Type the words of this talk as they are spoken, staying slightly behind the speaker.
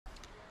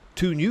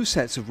Two new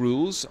sets of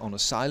rules on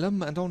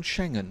asylum and on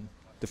Schengen.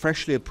 The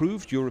freshly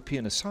approved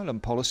European asylum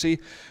policy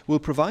will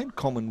provide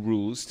common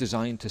rules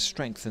designed to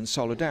strengthen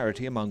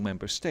solidarity among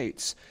member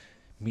states.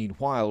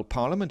 Meanwhile,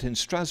 Parliament in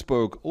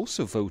Strasbourg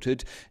also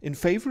voted in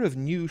favour of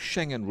new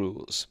Schengen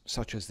rules,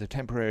 such as the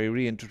temporary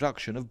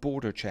reintroduction of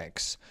border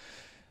checks.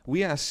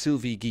 We asked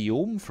Sylvie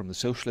Guillaume from the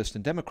Socialist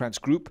and Democrats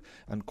group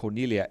and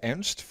Cornelia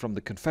Ernst from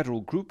the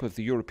Confederal group of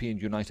the European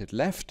United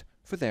Left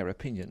for their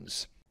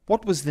opinions.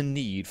 What was the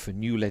need for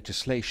new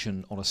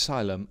legislation on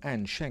asylum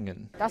and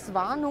Schengen? Das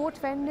war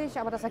notwendig,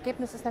 aber das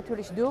Ergebnis ist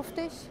natürlich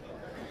dürftig.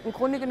 Im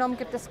Grunde genommen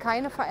gibt es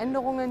keine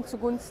Veränderungen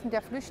zugunsten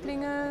der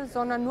Flüchtlinge,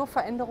 sondern nur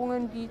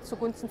Veränderungen, die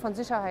zugunsten von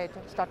Sicherheit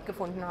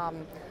stattgefunden haben.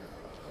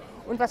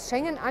 Und was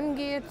Schengen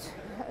angeht,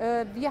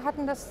 wir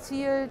hatten das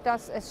Ziel,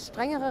 dass es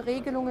strengere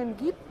Regelungen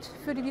gibt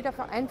für die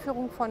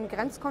Wiedereinführung von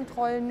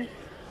Grenzkontrollen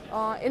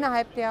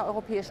innerhalb der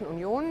Europäischen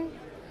Union.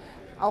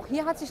 Auch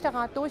hier hat sich der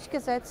Rat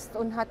durchgesetzt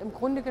und hat im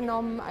Grunde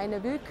genommen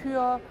eine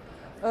Willkür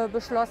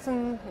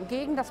beschlossen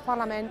gegen das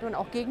Parlament und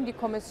auch gegen die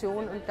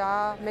Kommission, und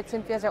damit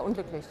sind wir sehr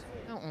unglücklich.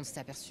 On s'est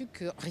aperçu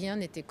que rien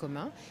n'était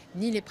commun,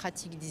 ni les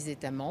pratiques des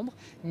États membres,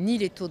 ni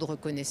les taux de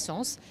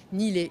reconnaissance,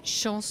 ni les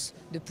chances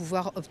de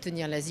pouvoir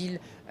obtenir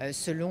l'asile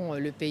selon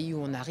le pays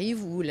où on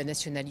arrive ou la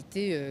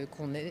nationalité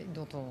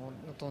dont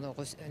on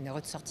est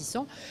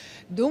ressortissant.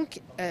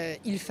 Donc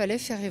il fallait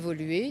faire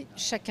évoluer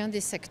chacun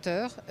des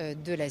secteurs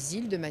de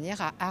l'asile de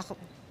manière à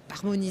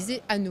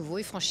harmoniser à nouveau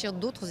et franchir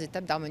d'autres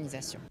étapes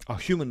d'harmonisation. Are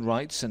human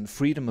rights and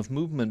freedom of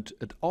movement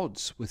at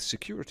odds with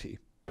security?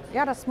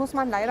 Ja, das muss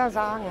man leider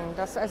sagen,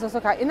 dass also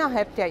sogar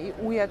innerhalb der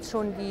EU jetzt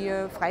schon die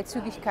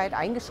Freizügigkeit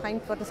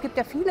eingeschränkt wird. Es gibt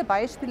ja viele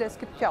Beispiele, es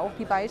gibt ja auch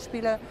die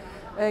Beispiele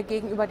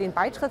gegenüber den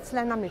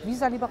Beitrittsländern mit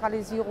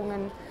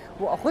Visaliberalisierungen,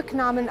 wo auch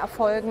Rücknahmen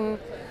erfolgen.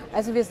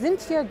 Also wir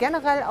sind hier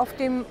generell auf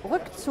dem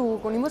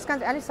Rückzug, und ich muss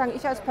ganz ehrlich sagen,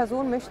 ich als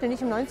Person möchte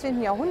nicht im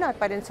 19. Jahrhundert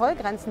bei den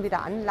Zollgrenzen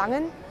wieder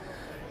anlangen.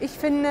 Ich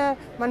finde,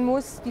 man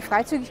muss die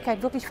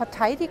Freizügigkeit wirklich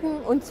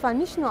verteidigen, und zwar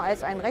nicht nur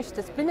als ein Recht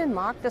des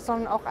Binnenmarktes,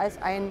 sondern auch als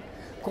ein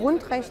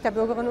Grundrecht der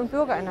Bürgerinnen und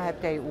Bürger innerhalb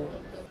der EU.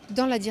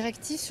 Dans la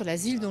directive sur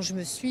l'asile dont je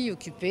me suis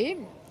occupée,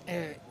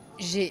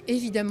 j'ai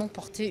évidemment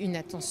porté une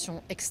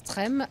attention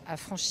extrême à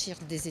franchir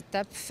des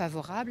étapes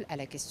favorables à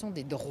la question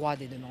des droits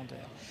des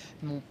demandeurs.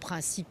 Mon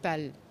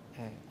principal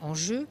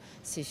enjeu,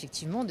 c'est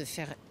effectivement de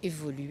faire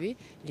évoluer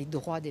les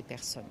droits des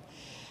personnes.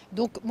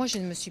 Donc moi, je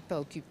ne me suis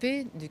pas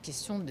occupée de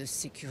questions de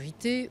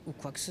sécurité ou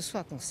quoi que ce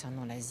soit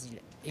concernant l'asile.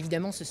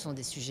 Évidemment, ce sont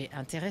des sujets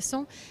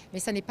intéressants, mais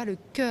ça n'est pas le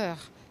cœur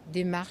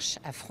des marches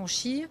à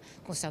franchir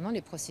concernant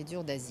les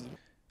procédures d'asile.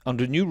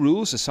 Under new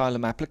rules,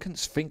 asylum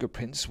applicants'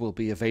 fingerprints will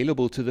be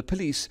available to the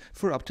police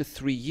for up to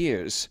 3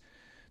 years.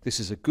 This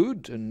is a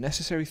good and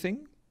necessary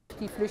thing?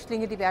 Die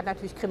Flüchtlinge, die werden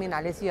natürlich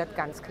kriminalisiert,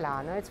 ganz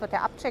klar. Jetzt wird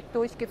der Abcheck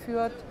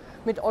durchgeführt,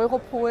 mit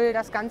Europol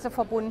das Ganze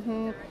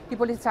verbunden, die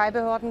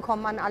Polizeibehörden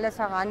kommen an alles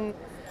heran.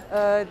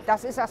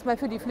 Das ist erstmal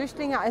für die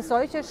Flüchtlinge als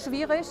solche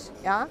schwierig,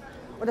 ja?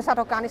 Und das hat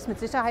auch gar nichts mit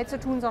Sicherheit zu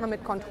tun, sondern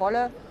mit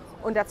Kontrolle.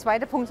 Und der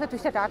zweite Punkt ist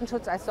natürlich der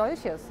Datenschutz als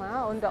solches.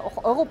 Ja? Und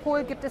auch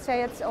Europol gibt es ja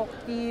jetzt auch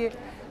die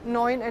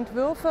neuen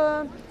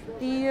Entwürfe,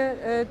 die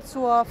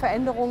zur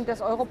Veränderung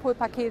des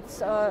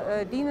Europol-Pakets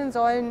dienen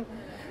sollen.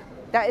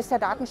 Da ist der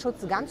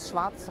Datenschutz ganz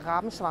schwarz,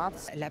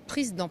 rabenschwarz. La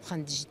prise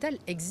d'empreinte digitale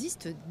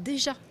existe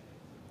déjà.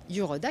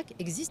 Eurodac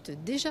existe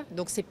déjà.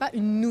 Donc ce n'est pas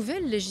une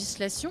nouvelle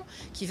législation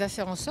qui va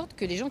faire en sorte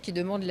que les gens qui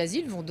demandent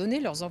l'asile vont donner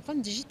leurs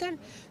empreintes digitales.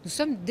 Nous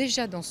sommes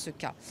déjà dans ce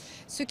cas.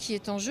 Ce qui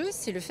est en jeu,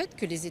 c'est le fait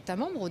que les États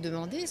membres ont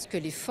demandé à ce que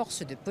les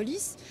forces de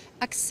police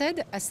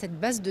accèdent à cette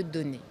base de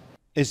données.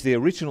 Is the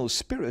original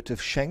spirit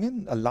of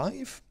Schengen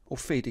alive or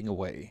fading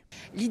away?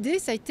 L'idée,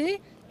 ça a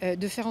été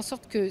de faire en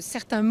sorte que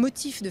certains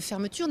motifs de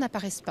fermeture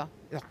n'apparaissent pas.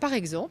 Alors, par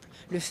exemple,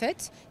 le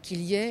fait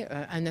qu'il y ait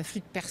un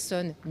afflux de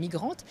personnes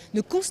migrantes ne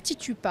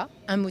constitue pas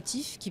un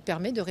motif qui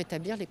permet de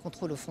rétablir les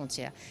contrôles aux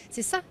frontières.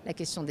 C'est ça la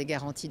question des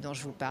garanties dont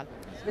je vous parle.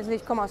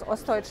 Ich komme aus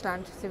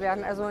Ostdeutschland. Sie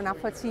werden also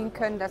nachvollziehen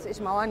können, dass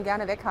ich Mauern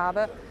gerne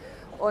weghabe.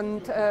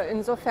 Und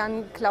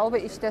insofern glaube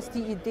ich, dass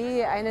die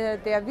Idee eine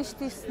der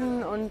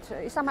wichtigsten und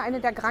ich sage mal eine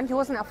der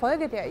grandiosen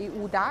Erfolge der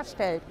EU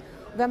darstellt.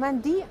 Und wenn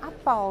man die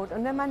abbaut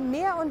und wenn man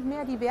mehr und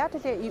mehr die Werte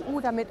der EU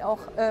damit auch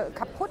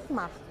kaputt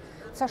macht,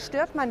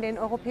 zerstört man den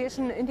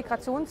europäischen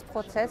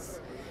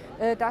Integrationsprozess.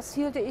 Das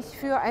hielte ich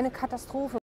für eine Katastrophe.